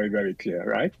just be very, very clear,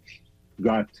 right?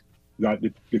 That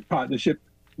the partnership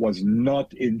was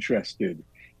not interested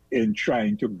in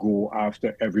trying to go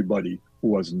after everybody who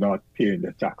was not paying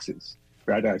their taxes,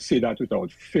 right? I say that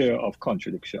without fear of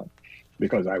contradiction,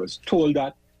 because I was told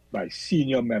that by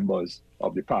senior members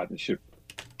of the partnership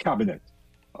cabinet.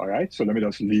 All right, so let me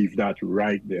just leave that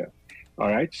right there. All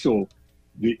right, so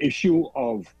the issue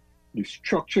of the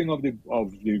structuring of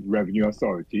the Revenue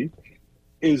Authority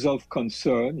is of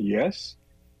concern, yes.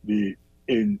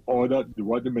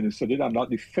 What the minister did, I'm not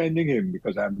defending him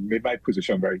because I made my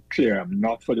position very clear. I'm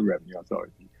not for the Revenue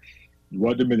Authority.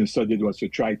 What the minister did was to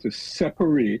try to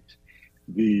separate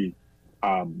the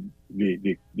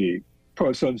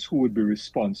persons who would be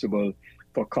responsible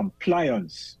for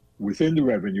compliance within the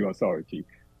Revenue Authority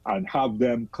and have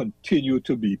them continue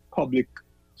to be public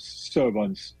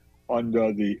servants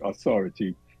under the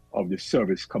authority of the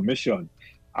Service Commission,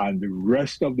 and the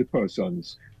rest of the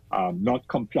persons not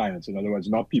compliance. In other words,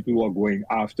 not people who are going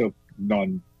after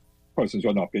persons who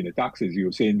are not paying the taxes.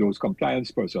 You're saying those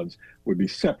compliance persons would be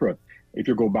separate. If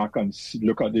you go back and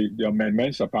look at the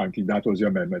amendments, apparently that was the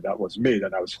amendment that was made,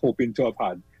 and I was hoping to have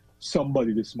had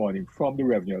somebody this morning from the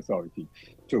Revenue Authority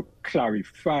to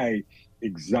clarify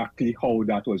exactly how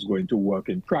that was going to work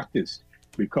in practice.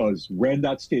 Because when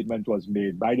that statement was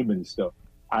made by the minister,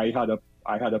 I had a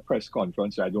press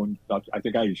conference. I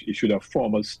think I issued a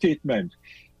formal statement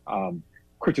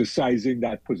criticizing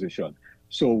that position.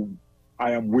 So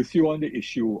I am with you on the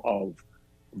issue of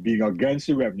being against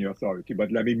the Revenue Authority,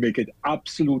 but let me make it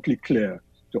absolutely clear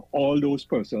to all those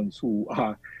persons who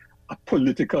are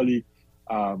politically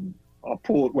in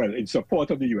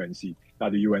support of the UNC,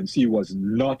 that the UNC was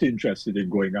not interested in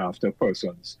going after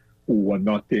persons who were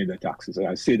not paying their taxes. And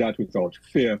I say that without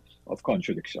fear of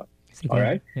contradiction. All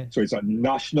right? Yeah. So it's a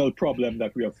national problem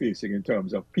that we are facing in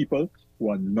terms of people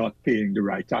who are not paying the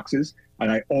right taxes.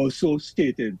 And I also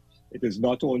stated it is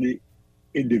not only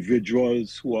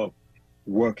individuals who are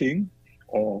working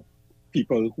or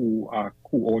people who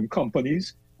own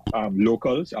companies,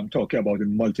 locals. I'm talking about the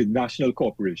multinational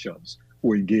corporations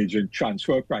who engage in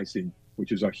transfer pricing,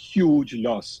 which is a huge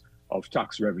loss of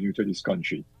tax revenue to this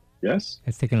country. Yes?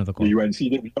 Let's take another call. The UNC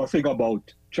did nothing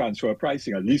about transfer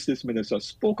pricing. At least this minister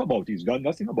spoke about it. He's done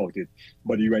nothing about it.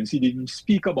 But the UNC didn't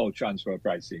speak about transfer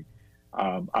pricing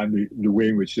and the way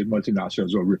in which the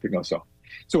multinationals were ripping us off.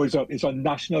 So it's a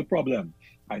national problem.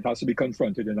 And it has to be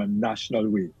confronted in a national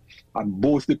way. And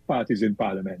both the parties in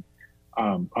Parliament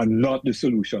are not the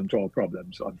solution to our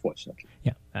problems, unfortunately.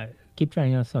 Yeah. Keep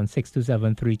trying us on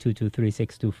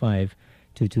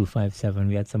 627-3223-625-2257.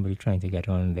 We had somebody trying to get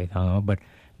on, they hung up. But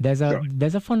there's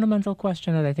a fundamental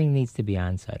question that I think needs to be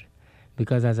answered.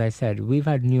 Because as I said, we've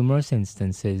had numerous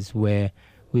instances where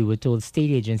we were told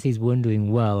state agencies weren't doing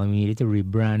well and we needed to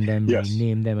rebrand them,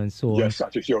 rename them, and so on. Yes,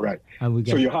 Satish, you're right. And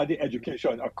so you had the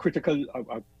education, a perfect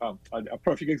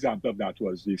example of that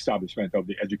was the establishment of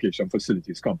the Education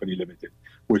Facilities Company Limited,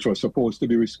 which was supposed to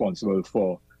be responsible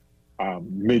for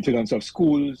maintenance of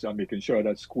schools and making sure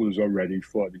that schools are ready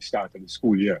for the start of the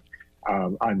school year,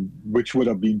 and which would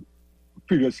have been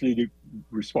previously the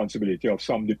responsibility of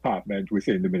some department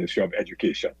within the Ministry of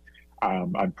Education.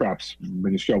 And perhaps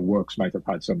Ministry of Works might have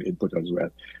had some input as well.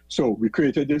 So we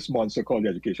created this monster called the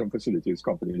Education Facilities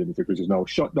Company Limited, which is now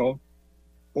shut down,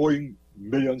 owing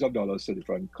millions of dollars to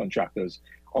different contractors.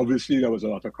 Obviously, there was a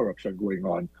lot of corruption going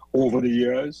on over the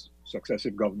years,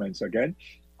 successive governments again,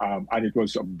 and it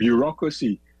was a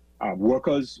bureaucracy.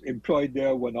 Workers employed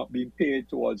there were not being paid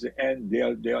towards the end. They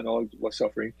and all were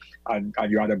suffering. And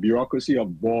you had a bureaucracy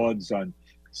of boards and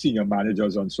senior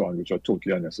managers and so on, which are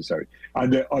totally unnecessary.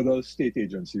 And there are other state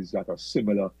agencies that are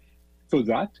similar to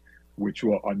that, which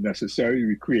were unnecessary.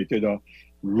 We created a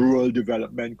rural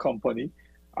development company.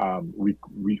 We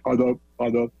other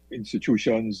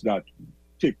institutions that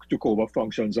took over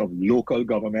functions of local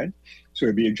government. So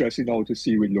it'd be interesting now to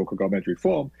see with local government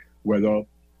reform whether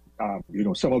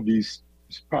some of these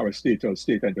parastatal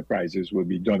state enterprises will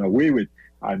be done away with,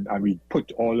 and we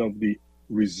put all of the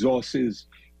resources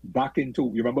back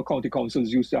into. You remember county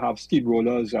councils used to have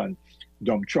steamrollers and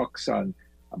dump trucks and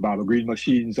Barbara Green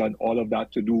machines and all of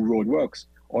that to do road works.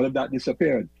 All of that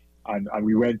disappeared, and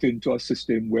we went into a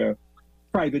system where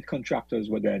private contractors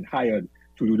were then hired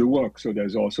to do the work. So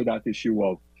there's also that issue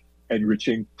of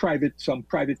enriching some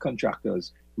private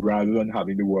contractors rather than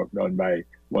having the work done by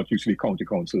what used to be county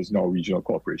councils, now regional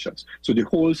corporations. So the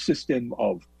whole system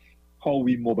of how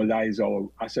we mobilize our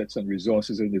assets and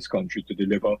resources in this country to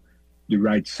deliver the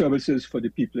right services for the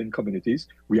people in communities,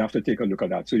 we have to take a look at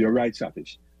that. So you're right,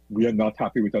 Satish. We are not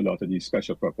happy with a lot of these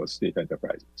special purpose state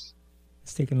enterprises.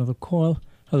 Let's take another call.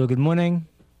 Hello, good morning.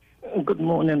 Good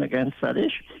morning again,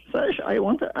 Satish. Satish, I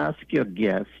want to ask your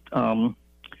guest,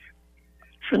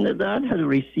 Trinidad has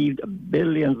received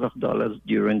billions of dollars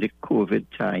during the COVID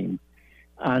time,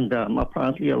 and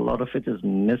apparently a lot of it is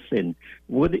missing.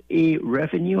 Would a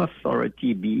revenue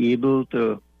authority be able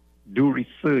to do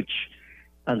research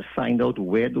and find out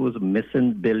where those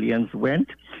missing billions went?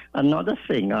 Another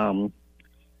thing, a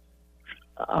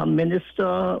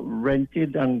minister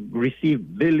rented and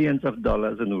received billions of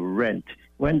dollars in rent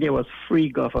when there was free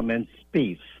government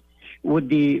space. Would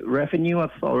the revenue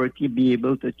authority be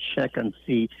able to check and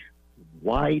see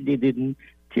why they didn't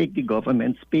take the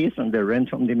government space and the rent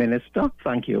from the minister?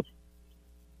 Thank you.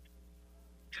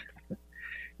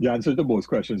 The answer to both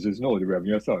questions is no. The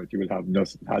revenue authority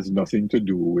has nothing to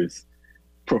do with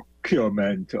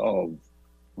procurement of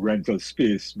rental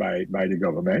space by the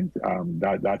government.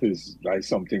 That is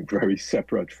something very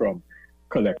separate from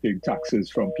collecting taxes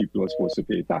from people who are supposed to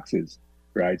pay taxes,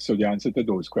 right? So the answer to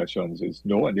those questions is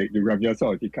no, and the revenue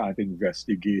authority can't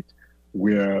investigate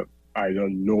where either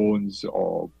loans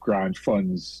or grant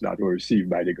funds that were received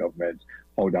by the government,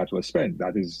 how that was spent.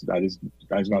 That is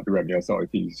not the revenue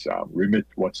authority's remit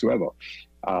whatsoever.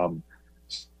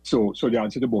 So the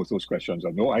answer to both those questions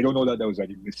are no. I don't know that there was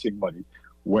any missing money.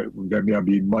 There may have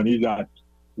been money that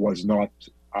was not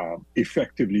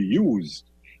effectively used,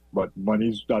 but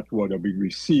monies that would have been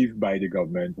received by the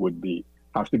government would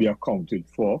have to be accounted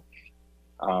for,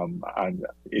 and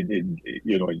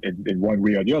in one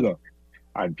way or the other,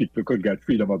 and people could get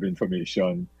freedom of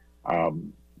information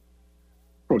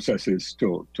processes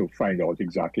to find out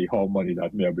exactly how money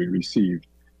that may have been received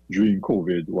during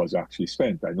COVID was actually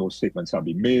spent. I know statements have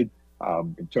been made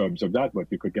in terms of that, but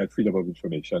you could get freedom of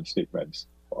information statements,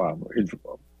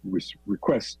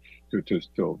 requests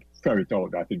to ferret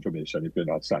out that information if you're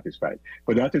not satisfied.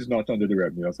 But that is not under the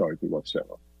revenue authority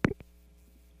whatsoever.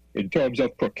 In terms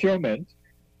of procurement,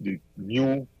 the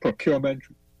new procurement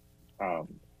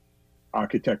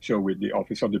architecture with the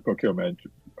Office of the Procurement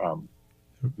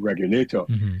Regulator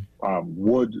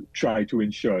would try to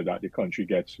ensure that the country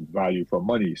gets value for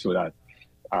money, so that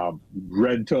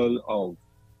rental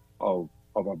of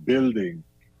a building,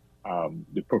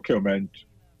 the procurement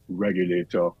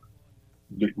regulator,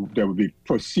 there will be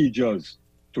procedures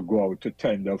to go out to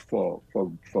tender for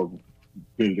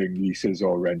building leases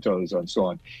or rentals and so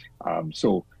on.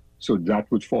 So that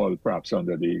would fall perhaps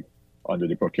under the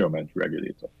procurement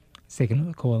regulator.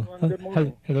 Second call.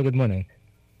 Hello, good morning.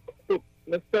 So,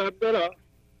 Mr. Abdullah,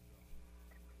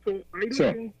 so I don't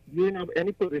think you have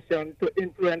any position to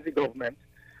influence the government,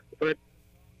 but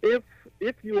if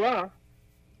you are,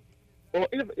 or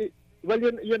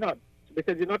you're not,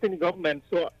 because you're not in the government,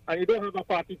 so and you don't have a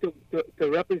party to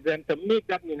represent, to make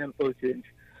that meaningful change.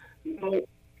 Now,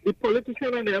 the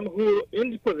politicians and them who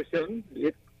in the position,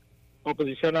 the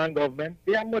opposition and government,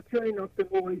 they are mature enough to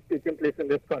know what is taking place in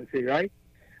this country, right?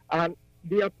 And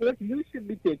the approach you should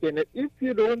be taking it, if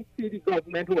you don't see the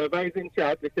government, whoever is in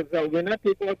charge, because the winner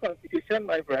take our constitution,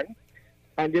 my friend,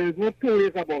 and there is no two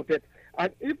ways about it.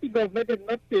 And if the government is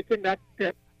not taking that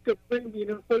step to bring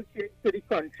meaningful change to the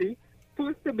country,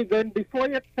 first to begin, before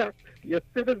you tax your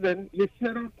citizen, you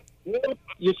should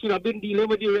have been dealing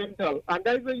with the rental. And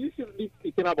that's what you should be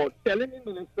speaking about, telling the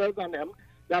ministers and them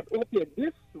that, okay,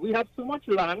 we have so much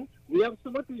land, we have so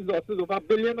much resources, over $1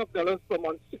 billion per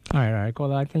month. All right,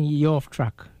 caller, I think you're off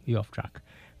track.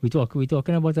 We're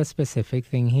talking about a specific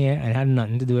thing here, and it had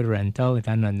nothing to do with rental, it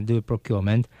had nothing to do with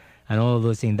procurement, and all of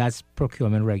those things. That's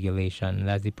procurement regulation.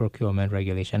 That's the Procurement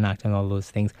Regulation Act and all those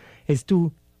things. It's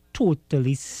two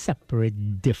totally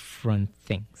separate, different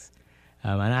things.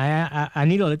 And I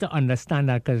need all to understand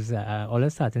that, because all are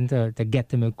starting to get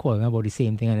to me calling about the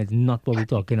same thing, and it's not what we're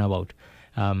talking about.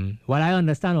 While I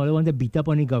understand all they want to beat up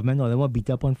on the government, all they want to beat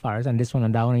up on forests and this one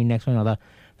and that one and the next one and another,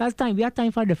 that's time. We have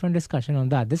time for a different discussion on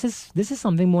that. This is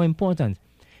something more important,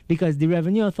 because the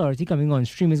revenue authority coming on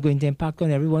stream is going to impact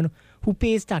on everyone who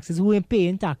pays taxes, who are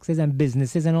paying taxes, and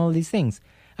businesses and all these things.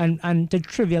 And to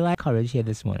trivialize courage here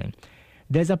this morning,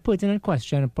 there's a pertinent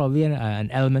question, probably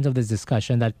an element of this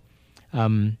discussion that I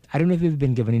don't know if we've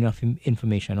been given enough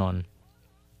information on.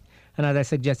 And as I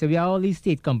suggested, we have all these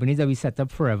state companies that we set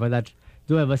up forever that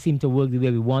don't ever seem to work the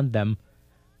way we want them.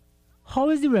 How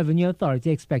is the revenue authority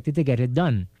expected to get it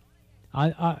done?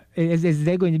 Is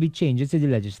there going to be changes to the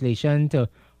legislation to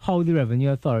how the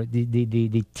revenue authority,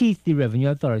 the teeth the revenue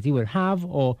authority would have,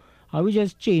 or are we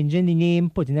just changing the name,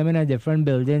 putting them in a different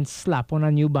building, slap on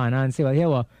a new banner and say, well, here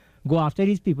we go after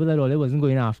these people that all it wasn't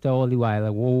going after all the while,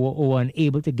 or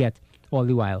unable to get all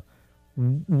the while?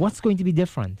 What's going to be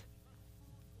different?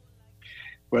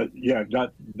 Well, yeah,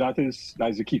 that is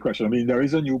a key question. I mean, there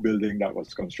is a new building that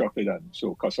was constructed, and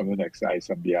so Customs and Excise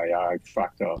and BIR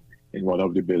factor in one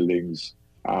of the buildings,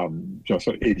 just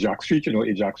on Ajax Street. You know,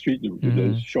 Ajax Street,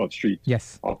 the short street,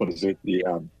 yes, opposite the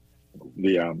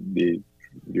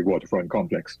waterfront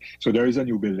complex. So there is a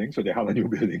new building. So they have a new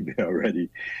building there already.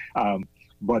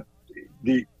 But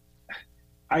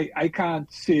I can't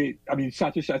say. I mean,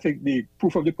 Satish, I think the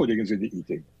proof of the pudding is in the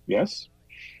eating. Yes.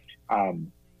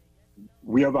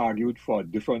 We have argued for a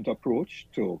different approach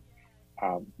to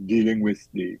dealing with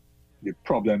the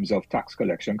problems of tax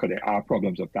collection, because there are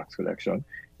problems of tax collection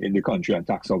in the country and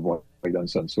tax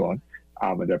avoidance and so on.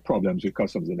 And there are problems with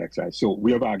Customs and Excise. So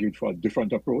we have argued for a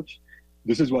different approach.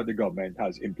 This is what the government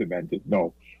has implemented.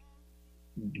 Now,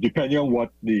 depending on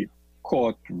what the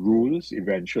court rules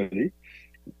eventually,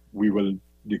 the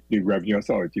Revenue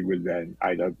Authority will then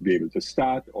either be able to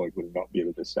start or it will not be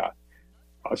able to start.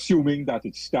 Assuming that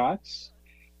it starts,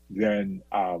 then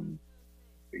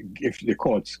if the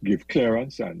courts give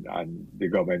clearance and the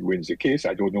government wins the case,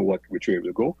 I don't know which way it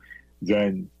will go,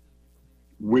 then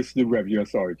with the Revenue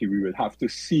Authority, we will have to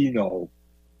see now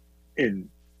in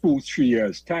 2-3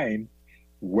 years' time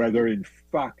whether in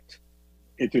fact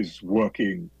it is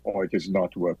working or it is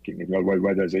not working.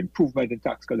 Whether there's improvement in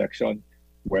tax collection,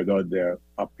 whether there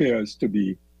appears to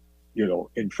be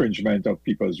infringement of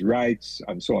people's rights,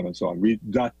 and so on and so on.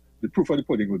 The proof of the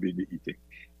pudding will be in the eating,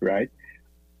 right?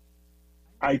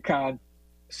 I can't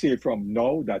say from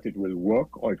now that it will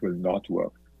work or it will not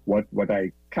work. What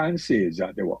I can say is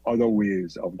that there were other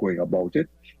ways of going about it,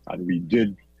 and we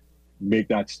did make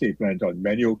that statement on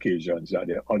many occasions that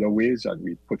there are other ways, and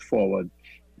we put forward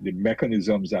the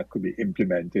mechanisms that could be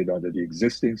implemented under the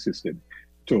existing system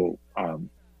to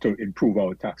improve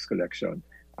our tax collection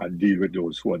and deal with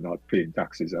those who are not paying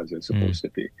taxes as they're supposed to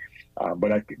pay.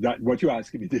 But what you're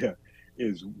asking me there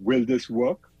is, will this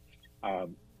work? I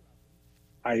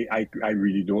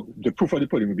really don't. The proof of the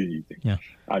pudding will be in the eating,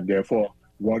 and therefore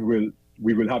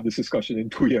we will have this discussion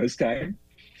in 2 years' time,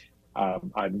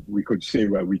 and we could say,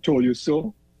 well, we told you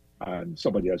so, and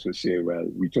somebody else will say, well,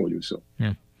 we told you so.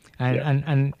 Yeah,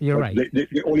 and you're right.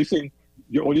 The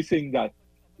only thing that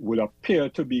will appear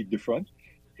to be different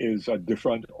is a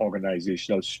different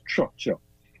organizational structure,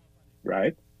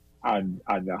 right? And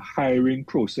a hiring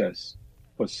process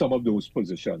for some of those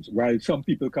positions. While some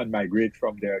people can migrate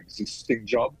from their existing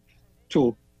job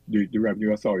to the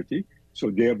Revenue Authority, so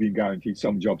they have been guaranteed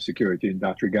some job security in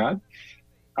that regard,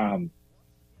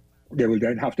 they will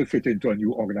then have to fit into a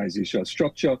new organizational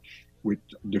structure with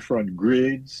different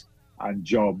grades and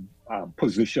job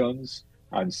positions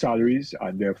and salaries,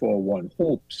 and therefore one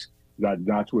hopes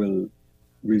that will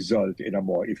result in a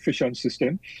more efficient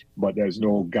system, but there's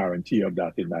no guarantee of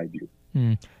that in my view.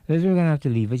 We're going to have to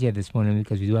leave it here this morning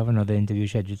because we do have another interview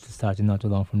scheduled to start in not too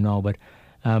long from now, but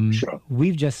sure.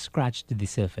 We've just scratched the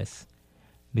surface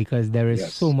because there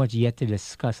is so much yet to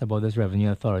discuss about this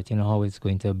Revenue Authority and how it's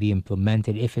going to be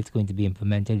implemented, if it's going to be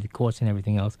implemented, the courts and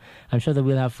everything else. I'm sure that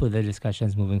we'll have further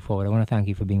discussions moving forward. I want to thank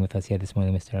you for being with us here this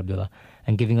morning, Mr. Abdullah,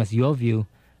 and giving us your view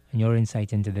and your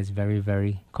insight into this very,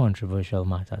 very controversial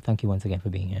matter. Thank you once again for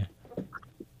being here.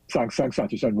 Thanks,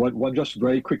 Satish. And one just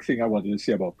very quick thing I wanted to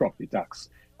say about property tax,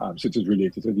 since it's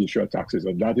related to the issue of taxes,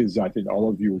 and that is that in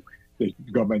our view, the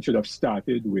government should have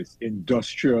started with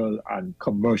industrial and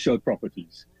commercial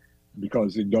properties,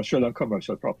 because industrial and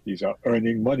commercial properties are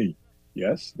earning money.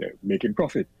 Yes, they're making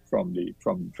profit from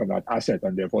that asset,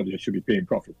 and therefore they should be paying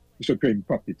profit. You should pay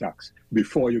property tax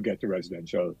before you get to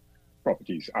residential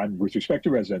properties. And with respect to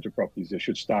residential properties, they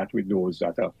should start with those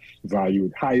that are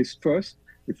valued highest first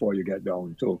before you get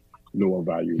down to lower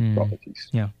value properties.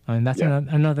 Yeah, I mean, that's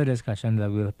another discussion that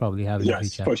we'll probably have in the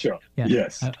future. Yes, for sure. Yeah.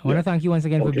 Yes. I want to thank you once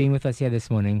again for being with us here this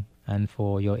morning and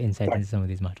for your insight into some of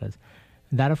these matters.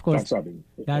 That, of course,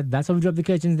 that's how we dropped the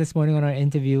curtains this morning on our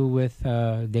interview with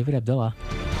David Abdullah.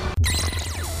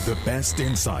 The best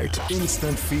insight,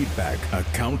 instant feedback,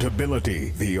 accountability.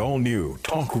 The all-new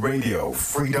Talk Radio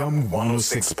Freedom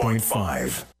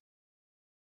 106.5.